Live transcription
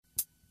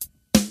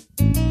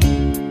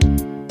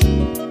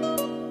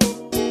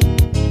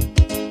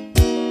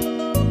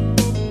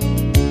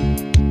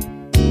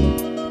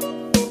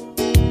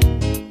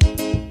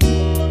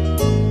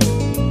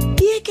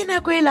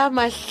nako e la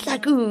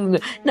mahlakong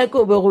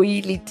nako be go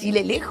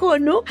iletile le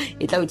kgono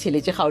e tla o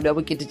theletše kgaolo ya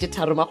bo330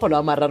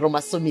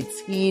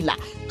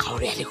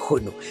 kgaolo ya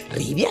lekgono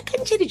re e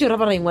beakantšheditšo ra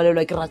ba ra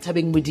engwalelwa ke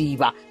Rathabeng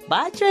Modiba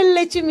ba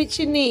tšweletše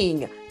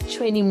metšhineng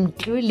Tšhweni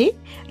Mtlole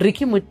re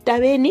ke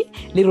Motabene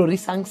le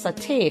Rorisang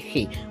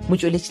Sathege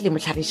motšweletši le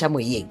mohlagiša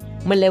moyeng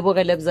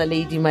Molebogele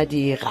Lady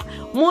Madira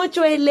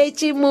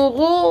motšweletši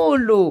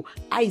mogolo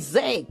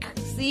Isaac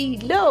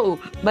Silo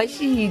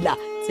Mashila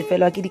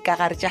sefelwa ke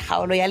dikagare tša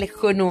kgaolo ya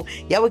lekgono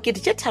ya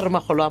bo330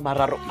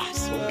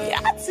 masome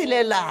a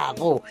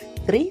tshelelago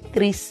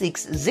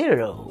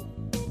 3360.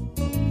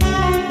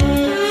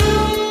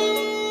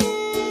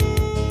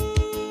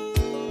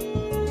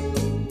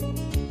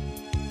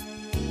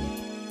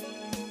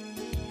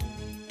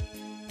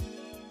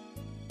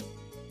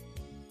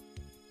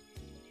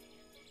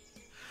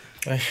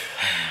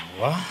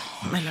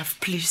 My love,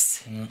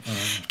 please.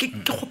 Ke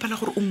gopela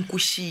gore o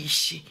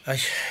nkwešiše.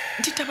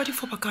 Ditaba di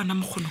foba kana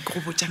mogolo ke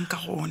go botsang ka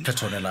gona.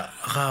 Phetola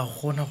ga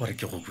gona gore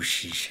ke go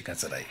bušiše ka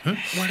tsela e.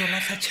 Wa re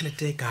latla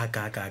tšhelete ka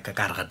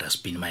ga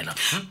dustbin my love.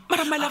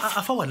 Mara my love,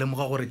 a fa wa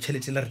lemoga gore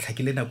tšhelete le re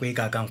tlhakile nako e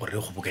ka kang gore re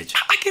go boketse.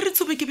 a ke re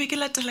tsobe ke be ke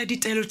latela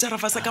ditaelo tsa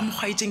rafasa ka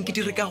mogwaetseng ke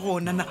dire ka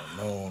gona na.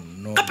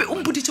 No. Gape o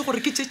mpoditse gore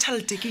ke tše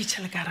tšhelete ke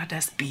itšhela ka ra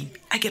dustbin.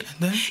 A ke re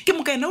ke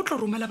mokaena o tlo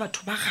romela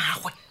batho ba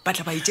gagwe ba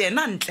tla ba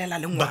itšena ntlela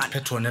le ngwana. But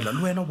Phetola le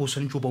wena bo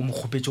santse ba mo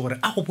khopetse gore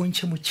a go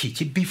bontšhe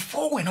Motšhitšhi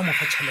before wena mo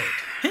fa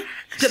tšhelete.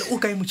 Jale o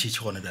kae Motšhitšhi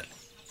gona jale?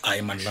 I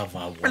man love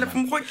wa Wala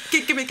mo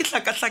ke be ke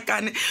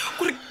hlakahlakane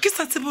gore ke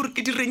sa tsebe gore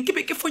ke direng ke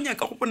be ke fonya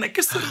ka go bona ke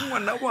se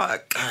ngwana wa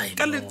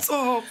ka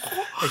letsogo.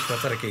 e ka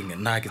tsara ke eng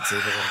nna ke tsebe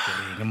gore ke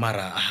reng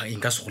mara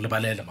inka se go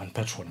lebalela man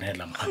Phetola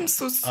man. I'm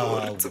so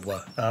sorry.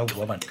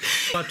 Wa man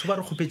batho ba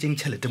re khopetseng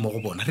tšhelete mo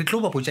go bona re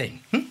tlo ba botsa eng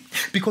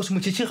because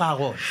Motšhitšhi ga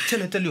go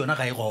tšhelete le yona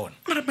ga e gona.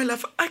 Mara my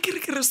love, a ke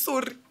re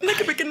sorry nna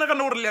ke be ke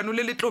nagana gore leano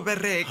le tlo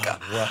bereka.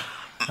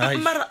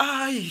 Mara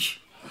ai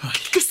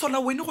ke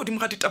sola wena godimo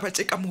ga ditaba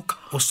tše ka moka.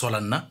 O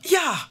sola nna?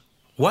 Yeah.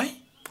 Why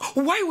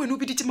wena o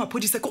biditše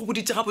maphodisa ke go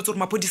boditše ga botse gore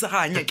maphodisa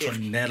ga a nyakege?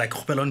 Nela ke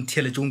gopela o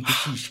ntheeletše o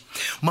nkwešiše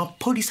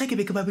maphodisa ke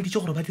be ke ba beditše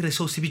gore ba dire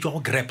seo se bitswa go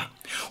greppa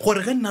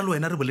gore ge nna le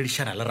wena re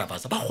boledišana le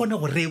Rafasa ba kgone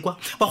go rekwa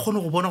ba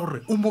kgone go bona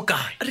gore o mo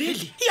kae.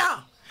 Really?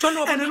 Yeah.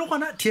 Ene le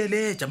gona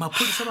theeletša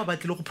maphodisa ba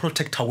batlile go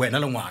protecta wena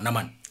le ngwana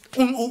man.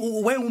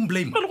 Why o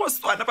blame? Ba le go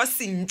swana ba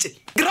sentše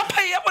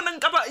grappa ya bona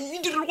nka ba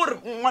e dirile gore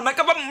ngwana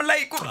ka ba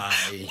mmolaiko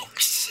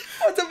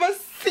o tse ba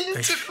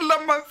sentše la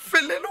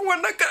mafelelo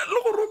ngwana ka le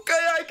gore o ka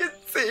ya ke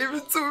tsebe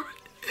tsobe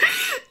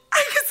a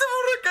ke tsebe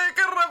gore ka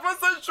ka rapa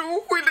sa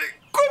tšogwile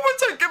ko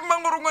botša ke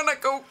mang gore ngwana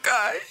ka o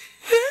kae.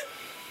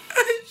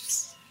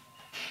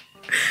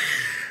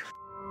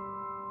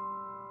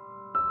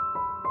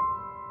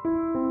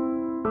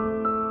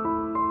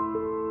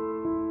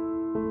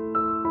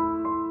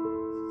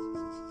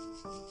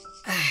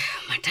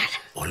 Madala.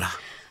 Hola.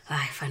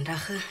 Ai,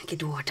 vandag ke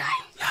die daai.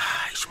 Ja,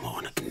 is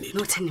mona ke net.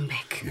 No turning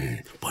back.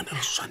 Bona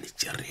re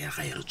swanetse re ya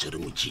ga re tsere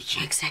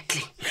Motšhitšhi.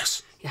 Exactly.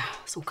 Yes. Yeah,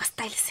 so ka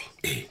style se.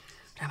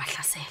 Ra ba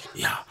hlasela.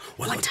 Yeah,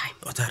 one time.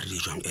 O tsa re di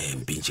jwang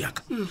mpintši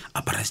yaka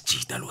a para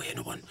setšhita le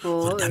wena bona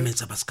gore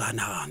dametsa ba se ka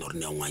nagana gore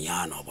ne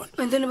ngwanyana wa bona.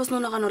 And then ba se no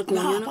nagana gore ke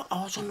ngwanyana. A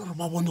tshwana gore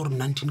ba bone gore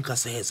 19 ka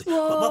sese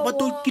ba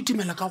to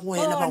kitimela ka go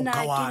wena ba o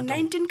ka wa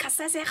 19 ka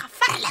sese ga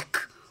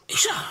falek.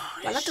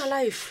 Ba lata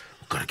life.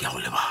 Kare ke a go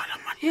lebala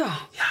man. Yeah.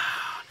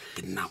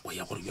 Ke nako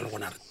ya gore yo le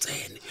gona re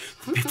tsene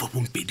before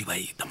bompedi ba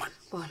eta man.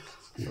 Bona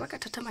ba ka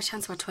thata ma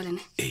chance batho ba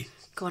lene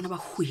ka bona ba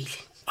huile.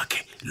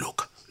 Okay,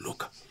 look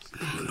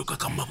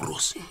ka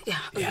mabros. Yeah.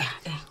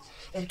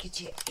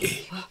 LKG.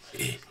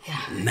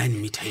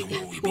 9 meter e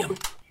mo e bia.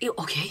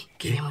 Okay,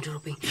 ke be mo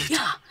diropeng.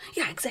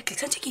 Yeah, exactly.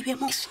 Santse ke be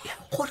mo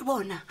gore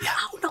bona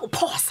a una go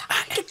phosa.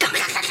 Ke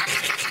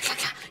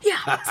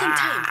same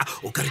time.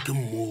 O ka re ke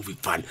movie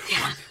fan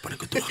bona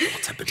ke tloga go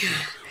tsapela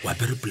wa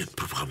bere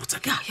bulletproof ga botsa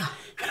ke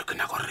jalo ke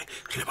nna gore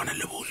le bona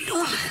le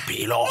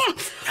bopelo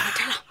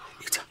Matala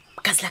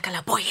ka sela ka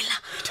la boela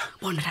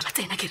bona ra ba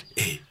tsena ke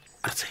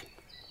a tsena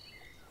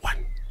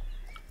 1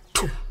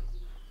 2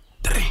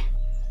 3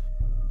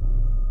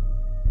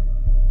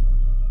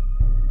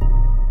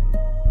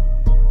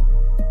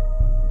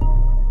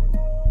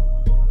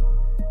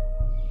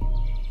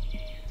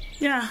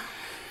 Yeah.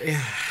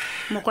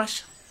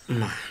 Mokwasha.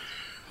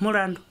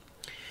 Morando.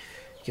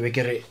 Ke be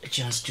ke re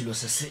chance tilo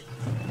se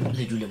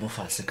le dule mo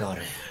fatshe ka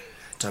gore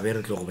tabe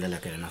re tlo go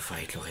bolela ka yona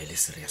fa e tlo ga ile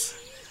serious.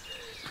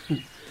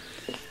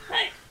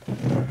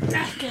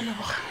 Ke le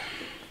go.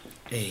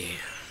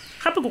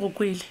 Gape go go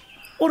kwele.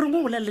 O re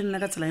mo bola le nna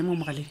ka tsela e mo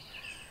mogaleng.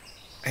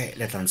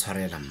 Le tla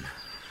ntshwarela mma.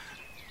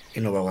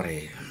 Eno ba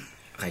gore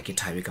ga ke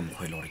thabe ka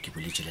mogwele gore ke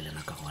boletse le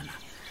lena ka gona.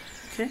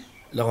 Okay.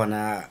 Le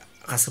gona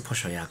ga se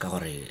phosho ya ka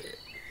gore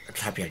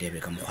tlhapi ya diebe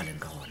ka mogwaleng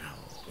ka gona.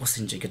 O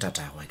sentse ke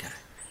tatagwa ka re.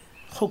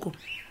 Khoko.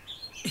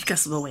 E ka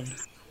se ba wena.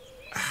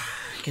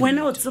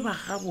 Wena o tseba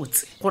ga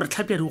botse gore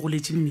tlhapi ya di go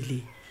letse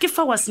mmileng. Ke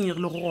fa wa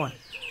senyegile go gona.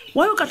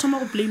 Wa yo ka thoma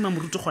go blame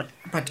moruti gone.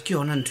 But ke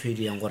yona ntho e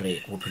di yang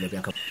gore bophelo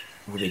bja ka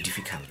bo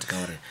difficult ka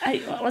gore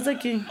ai wa tsa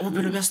ke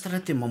bophelo bja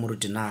strate mo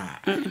moruti na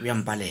bja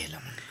mpalela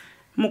man.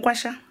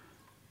 mokwasha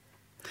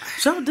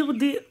ja go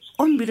di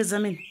ombile tsa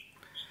mene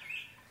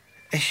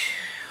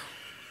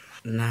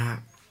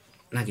nna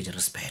ke je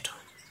respeto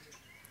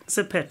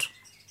sephetho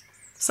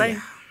sai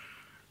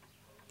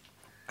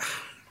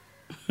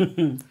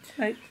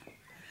ai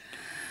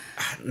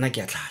nna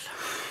ke a tlala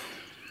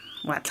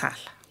wa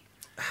tlala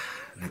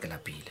nna ke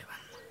lapile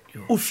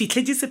bana o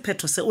fitlhetse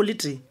sephetho se o le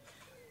teng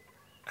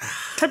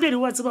tlhapedi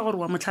wa tseba gore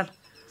wa motlhala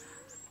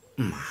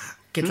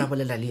ke tla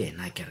bolela le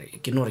yena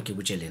ke no re ke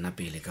botse le yena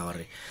pele ka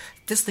gore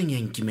this thing ya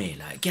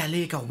nkimela ke a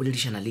leka go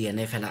boledišana le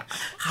yena fela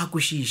ga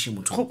kwešiše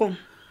motho kgokong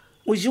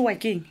o jewa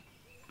keng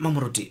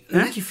mamoruti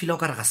nna ke fila o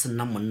ka re ga se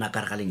nna monna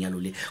ka re ga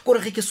lenyalo le kore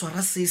ge ke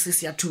swara se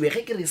ya thube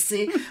ge ke re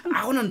se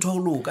a gona ntho ya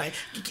go loka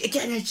ke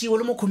anyatšewe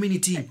le mo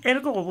communityng e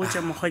re ke go botsa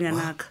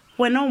mokgonyanaka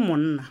wena o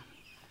monna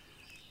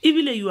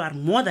ebile you are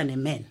more than a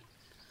man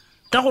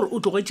ka gore o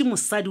tlogetse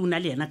mosadi o na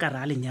le yena ka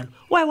re a lenyalo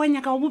wa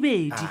nyaka wa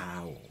bobedi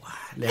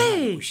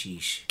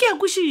ke a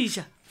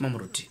kwešiša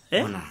mamoruti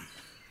bona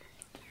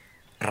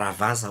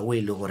ravaza o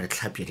e le gore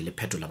tlhapedi le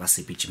phetola ba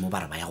sepetse mo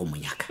ba re ba ya go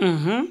monyaka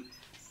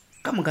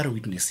ka moka re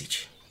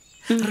witnessetse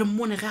re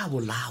mmone ge a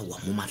bolawa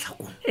mo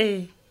matlhakong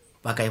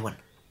ba kae bona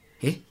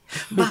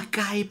ba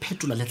kae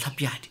phetola le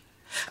tlhapjadi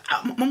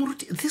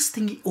mamoruti this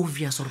thing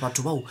obvious gore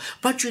batho bao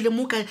ba tswele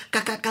mo ka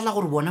la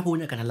gore bona ba o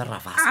nyakana le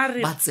ravasa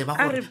ba tseba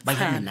gore ba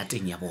ya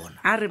menateng ya bona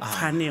a re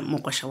phane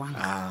mokosha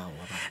wanga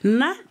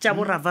nna tša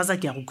bo ravasa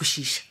ke ya go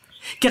kwešiša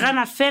ke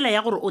gana fela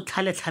ya gore o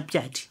tlhale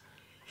tlhapjadi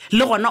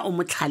le gona o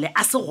motlhale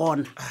a se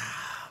gona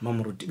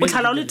mamoruti o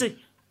tlhala o le teng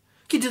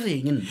ke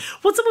direng nne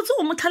botsebotse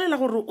o motlhalela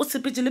gore o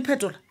sepetse le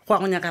phetola go a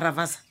go nyaka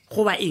ravasa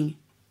goba eng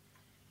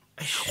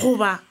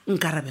goba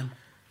nkarabemo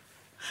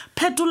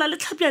phetola le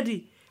tlhapjadi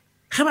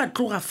ge ba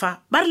tloga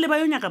fa ba re le ba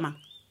yo nyaka mang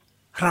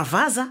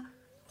ravasa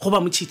goba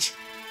Motšhitšhi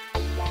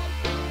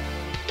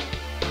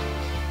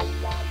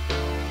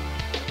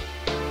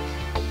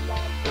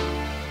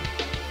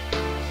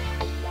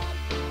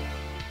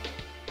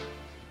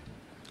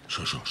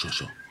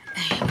sho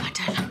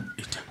Matala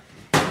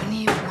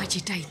ni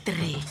wajita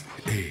itre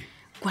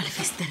kwa le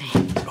festere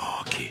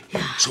okay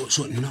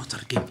so nna o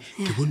tsare ke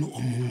bone o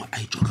mongwe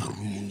a itswa ka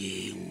roomong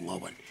e nngwe wa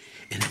bone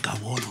ene ka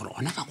bona gore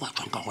ona ka kwa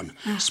tswang ka gona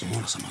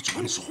smola sa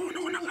matsobane se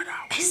gona ka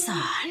dago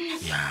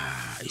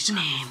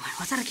esana nema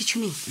wa tsara ke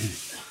tshumi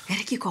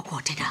ere ke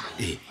kokote da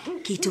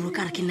ke itiro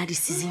ka re ke nna di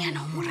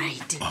seasonyana o mo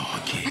right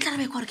okay ba tla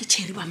be gore ke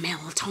cherry ba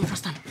Meltown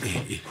first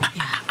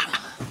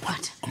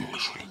what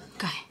omongwe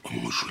kae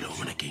shule o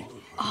mona keng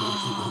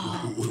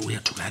o ya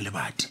thoka le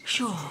bati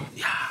sure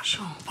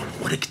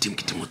o re ke tim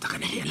o tsaka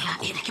le yena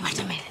ere ke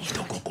batamela ke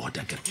to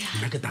kokota ke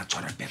nna ke ta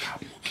tshwara peka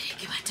mo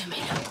ke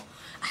batamela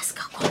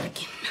aska gore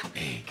ke nna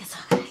ke sa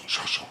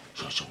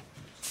sho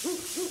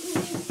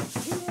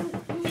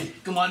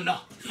come on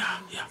now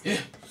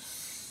yeah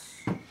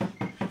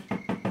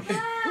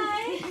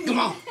come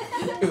on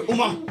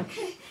uma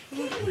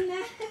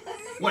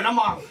wena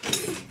ma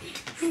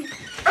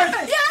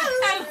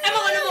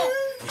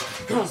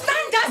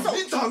Standazo!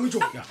 Itsang jo.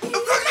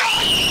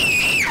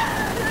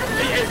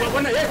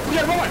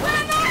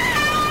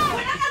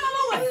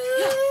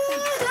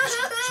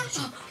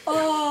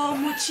 Oh,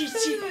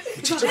 Motšhitšhi.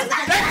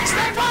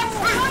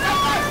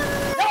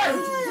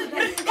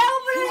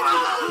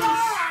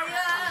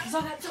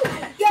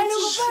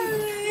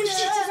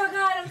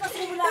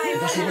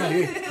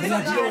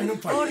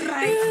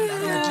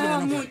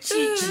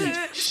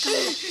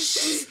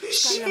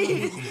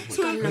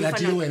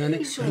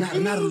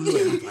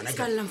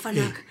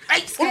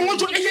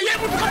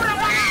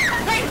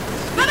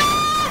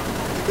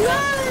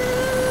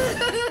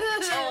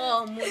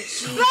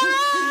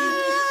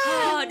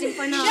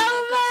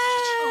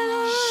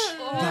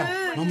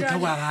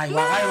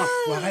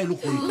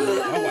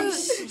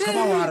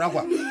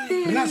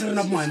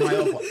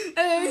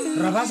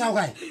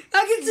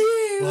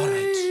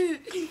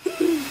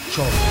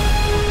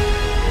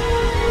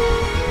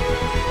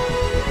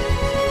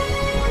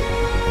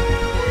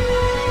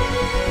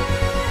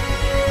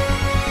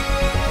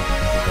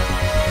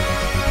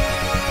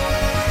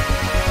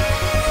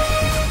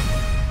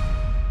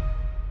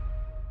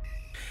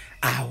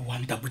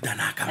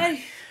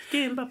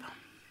 ke eng papa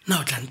na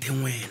o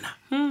tlanteng wena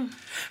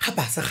ga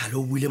ba se gale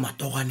o buile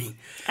matoganeng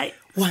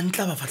wa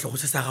ntla ba fatlhe go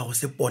se sa gago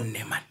se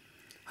ponne man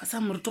a sa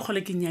moruto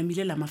gole ke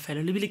nyamile la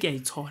mafelo le bile ke a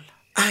itshola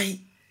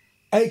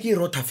ai ke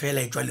rotha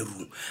fela e tswa le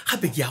rung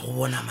gape ke ya go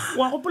bona ma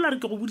wa gopola re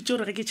ke go boditse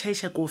gore ge ke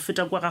tšhaiša ko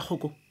feta kwa ga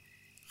kgoko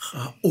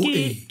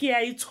ke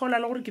a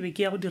itshola le gore ke be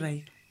ke ya go dira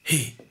eng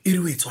e re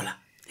o e tshola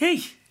hei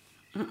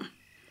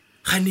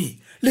gane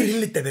le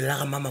reng le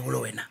tebelela ga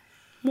mamabolo wena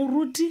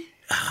moruti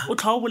o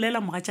tlha o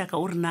bolela moga jaaka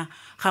o rena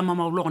ga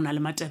mamabolo go na le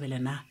matebele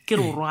na ke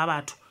re o roga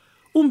batho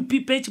o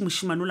mpipetse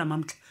mošimane o la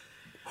mamtla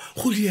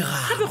go diega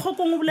gape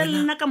kgokong o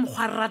bolele nna ka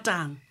mokgwa a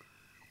ratang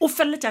o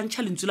feleletša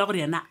ntšha lentswe la gore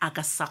yena a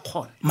ka sa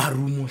kgona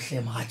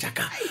marumotlhe moga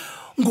jaaka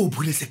nko o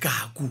phule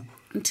sekaku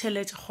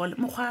ntheletše gole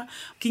mokgwa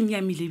ke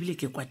nyamile ebile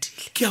ke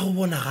kwatile ke ya go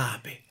bona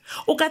gape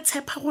o ka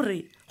tshepa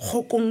gore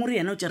kgokong gore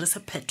yena o tšere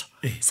sephetho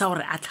sa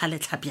gore a tlhale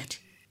tlhapjadi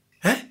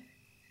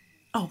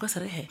ao ka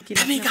sere he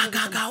Thabeng ka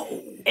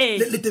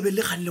le tebe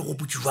le kgang le go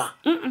botšwa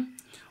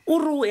o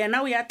re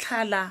yena o ya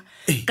tlhala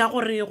ka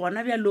gore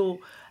gona bjalo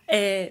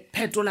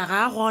Phetola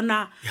ga a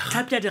gona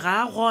Tlhapjadi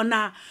ga a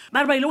gona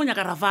ba re ba ile go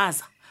nyaka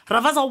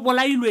Ravasa o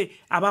bolailwe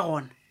a ba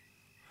gona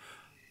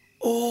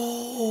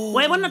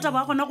wa e bona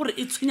taba gona gore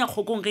e tshwenya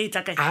kgokong ge e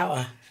tla kae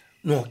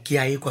no ke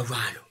a ekwa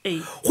jalo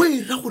go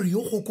ira gore yo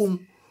kgokong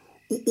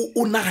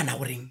o nagana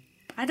goreng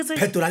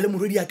Phetola le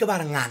morwedi ya ke ba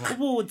re nganga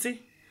botse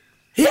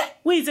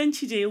o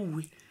itsentšhitše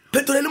eue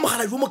Phetola le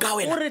mogala jo mo ka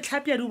wena o re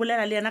Tlhapjadi o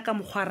bolela le yena ka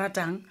mokgwa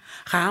ratang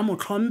ga a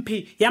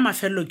motlhomphe ya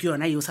mafelelo ke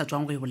yona yo sa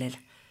tswang go e bolela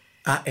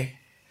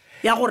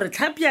ya gore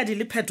Tlhapjadi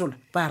le Phetola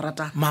ba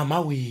rata mama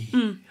we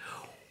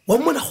wa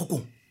mona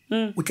kgokong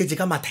o tletse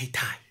ka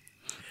mathaithai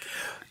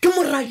ke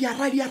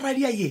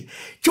moradia ye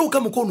tšeo ka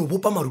mokono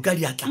bopa maruka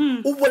diatla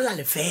o bolela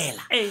le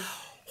fela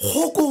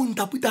kgokong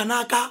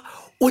taputanaka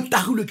o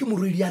tagilwe ke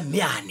morwedi ya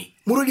mmeane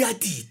morwedi ya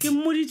titi ke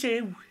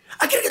mmoditše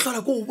a kere ke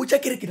tlhola ko o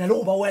botša kere ke na le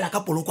go ba wela ka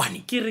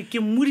polokwane ke re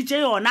ke mmoditše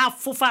yona a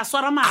fofa a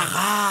swara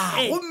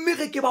maga gomme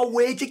ge ke ba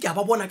wetse ke a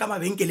ba bona ka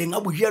mabenkeleng a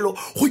bojelo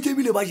go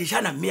kebile ba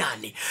ješana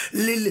mmeane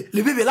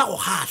le bebela go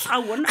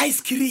kgatlha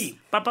ice cream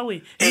papa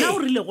we nna o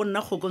rile go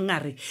nna kgokong a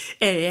re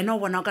yena o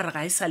bona o ka re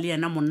ga e sa le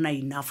yena monna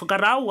enough ka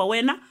re aowa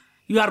wena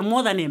you are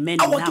more than a man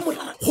enough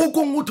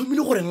kgokong o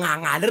thomile gore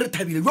nganga le re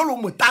thabile jalo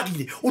o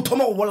motagile o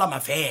thoma go bolla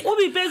mafela o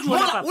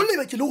bipetšola o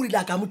lebetse le go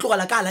rile ka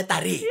motlogela ka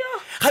alatareng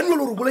ga nne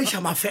le gore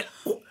bolaiša mafela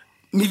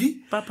mili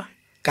papa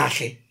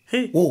kahle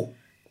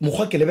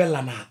mokgwa ke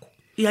lebelela nako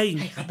ya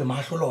eng gape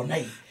matlho lona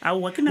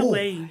aowa ke nako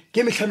ya eng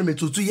ke metlhano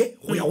metsotso ye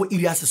go ya go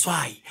iri ya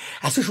seswai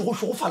a se šogo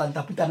falang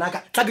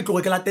taputanaka tla ke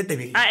tlogo ke la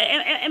tetebeng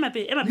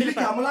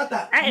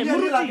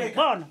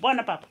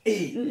bona papa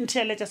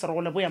ntheeletša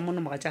serogole boya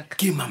mono moga jaaka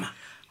ke mama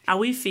a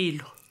o e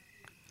felo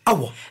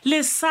awa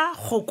le sa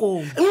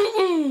kgokong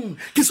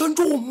ke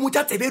swantse go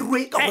mmotsa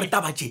tseberwe ka gore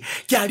tabatše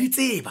ke a di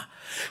tseba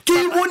ke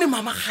bone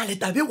mama gale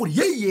tabe gore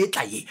ye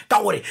tla ye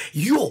ka gore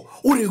yo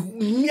o re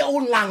mme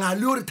o nganga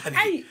le o re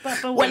thabile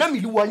wena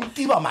mele wa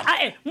ntiba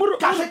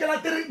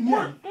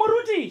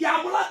moruti ke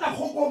a molata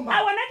kgokong a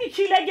wena ke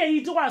khile ke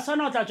itse go a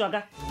swana o tla tswa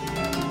ka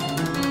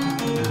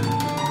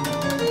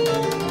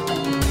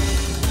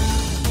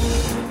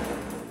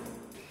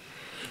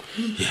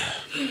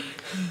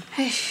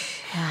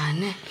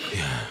ane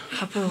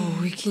gape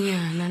o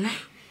ikinyana ne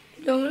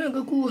lona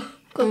ka kua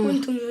ka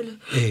kontongela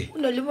o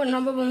na le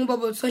bona ba bangwe ba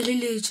ba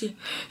tswaleletse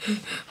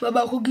ba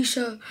ba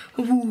gokiša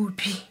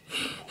bopi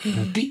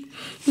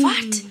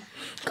what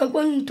ka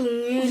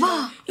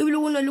kontongela ebile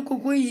go na le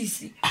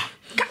kokoisi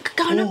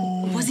kana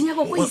bozinya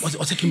kokoisi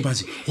o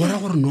tsekimbazi gora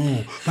gore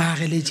no ba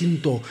geletse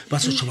nto ba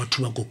sotho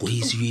batho ba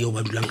kokoisi yo ba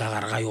dulang ka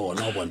gare ga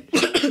yona o bona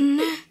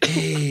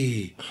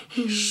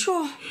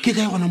sure ke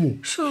kae gona mo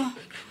sure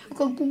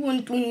ka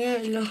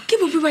kontongela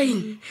ke bopi ba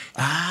eng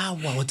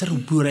wa o tsere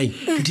bopi ora eng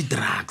ke di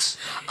drugs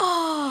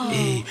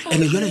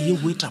ene jona ye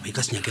o etaba e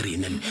ka senya ke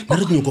rena nna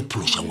re nyoko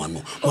phološa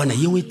ngwano bona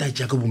ye o eta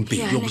tša ka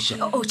bompedi yo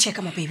boša o checka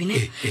mababy ne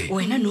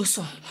wena no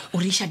so o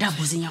re isha da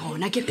bozinya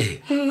gona ke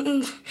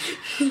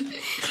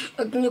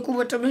a ke nyako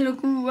batamela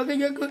ku ba ke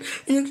nyako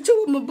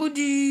tšeo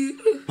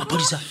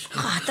mapodisa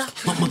gata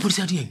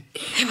mapodisa di eng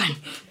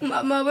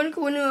mama ba ke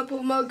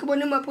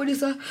bone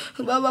mapodisa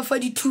ba ba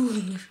fa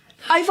dithunya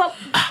aifa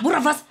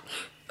buravas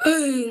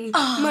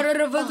mara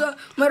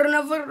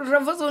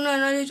Ravasa o na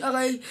le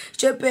tšaka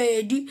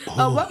tšepedi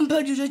a ba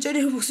mpha dijo tša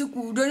di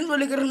bosekudu a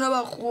ntsole ke rena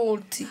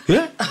bagotsi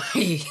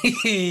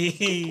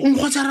o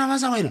nkgotsa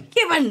Ravasa wena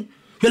ke bane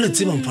bjale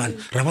tsebang fane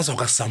Ravasa o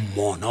ka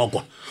sammona o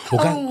kwa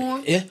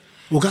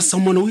o ka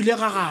sammona o ile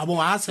gagabo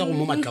a se go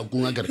mo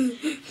matlakong a kere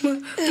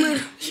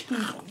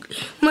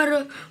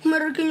mara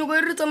ke nyako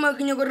e re tsamaya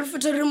ke nyako re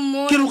feta re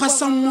mmona ke re o ka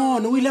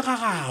sammona o ile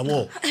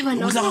gagabo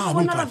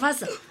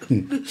Ravasa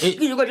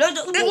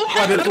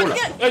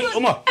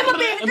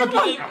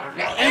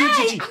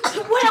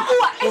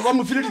ba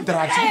mo file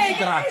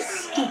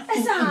di-drugs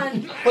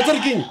o tsere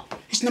keng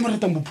e sena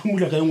maratang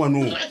bophumula ka e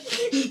ngwanong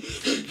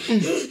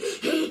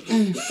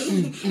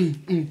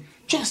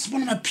just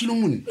bona maphelo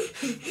mone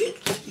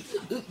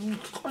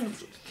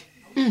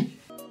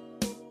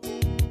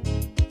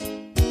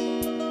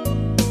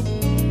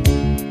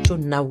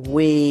tšonna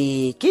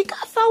we ke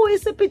ka fa o e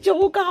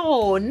sepetšego ka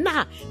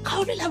gona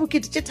kgaolo la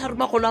bokete tše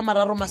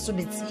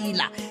 330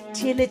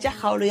 theeletša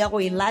kgaolo ya go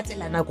e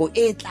latela nako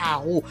e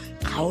tlago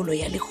kgaolo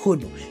ya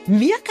lekgono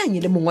mmeakanye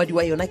le mongwadi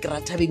wa yona ke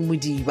Rathabeng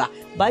Modiba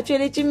ba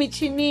tšweletše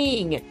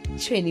metšhining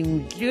Tšhweni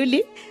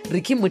Mtlole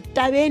re ke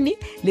Motabeni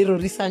le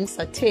Rorisang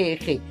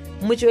Sathege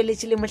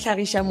motšweletši le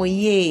mohlagiša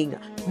moyeng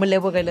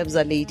Molebogele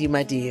Lady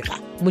Madira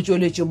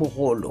motšweletši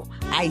mogolo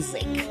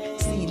Isaac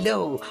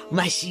Silo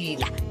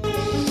Mashila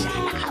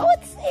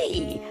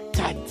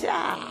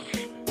Tata.